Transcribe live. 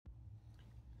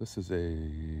This is a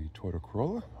Toyota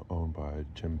Corolla owned by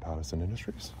Jim Pattison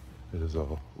Industries. It is a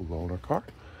loaner car.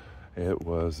 It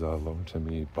was loaned to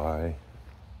me by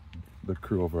the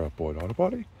crew over at Boyd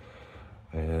Autobody,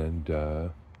 and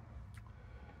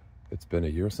it's been a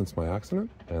year since my accident,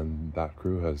 and that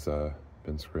crew has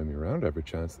been screwing me around every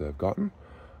chance they've gotten.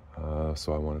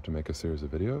 So I wanted to make a series of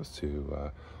videos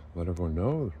to let everyone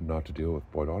know not to deal with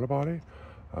Boyd Autobody.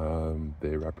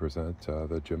 They represent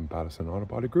the Jim Pattison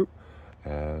Autobody Group,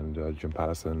 and Jim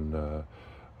Pattison,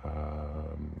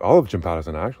 all of Jim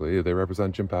Pattison actually, they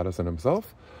represent Jim Pattison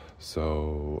himself.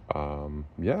 So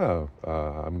yeah,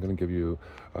 I'm going to give you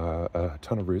a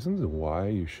ton of reasons why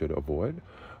you should avoid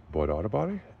Boyd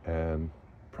Autobody and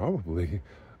probably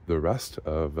the rest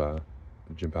of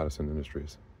Jim Pattison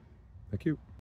Industries. Thank you.